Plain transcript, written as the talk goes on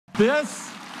This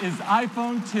is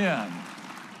iPhone 10.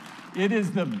 It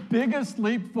is the biggest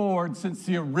leap forward since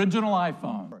the original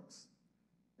iPhone.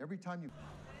 Every time you.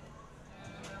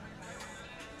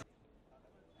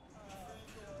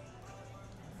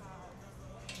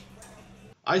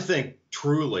 I think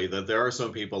truly that there are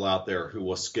some people out there who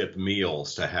will skip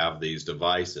meals to have these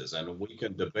devices, and we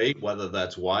can debate whether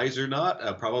that's wise or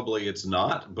not. Probably it's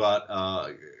not, but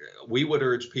we would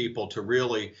urge people to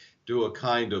really do a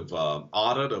kind of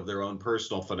audit of their own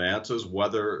personal finances,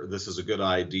 whether this is a good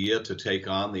idea to take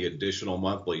on the additional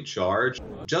monthly charge.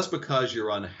 Just because you're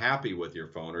unhappy with your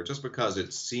phone or just because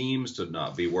it seems to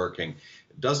not be working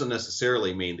doesn't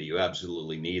necessarily mean that you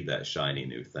absolutely need that shiny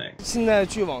new thing. 现在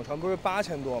据网传不是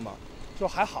8000多吗？就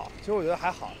还好，其实我觉得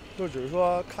还好，就只是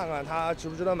说看看它值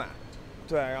不值得买。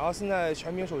对，然后现在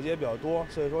全屏手机也比较多，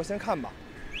所以说先看吧，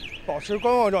保持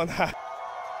观望状态。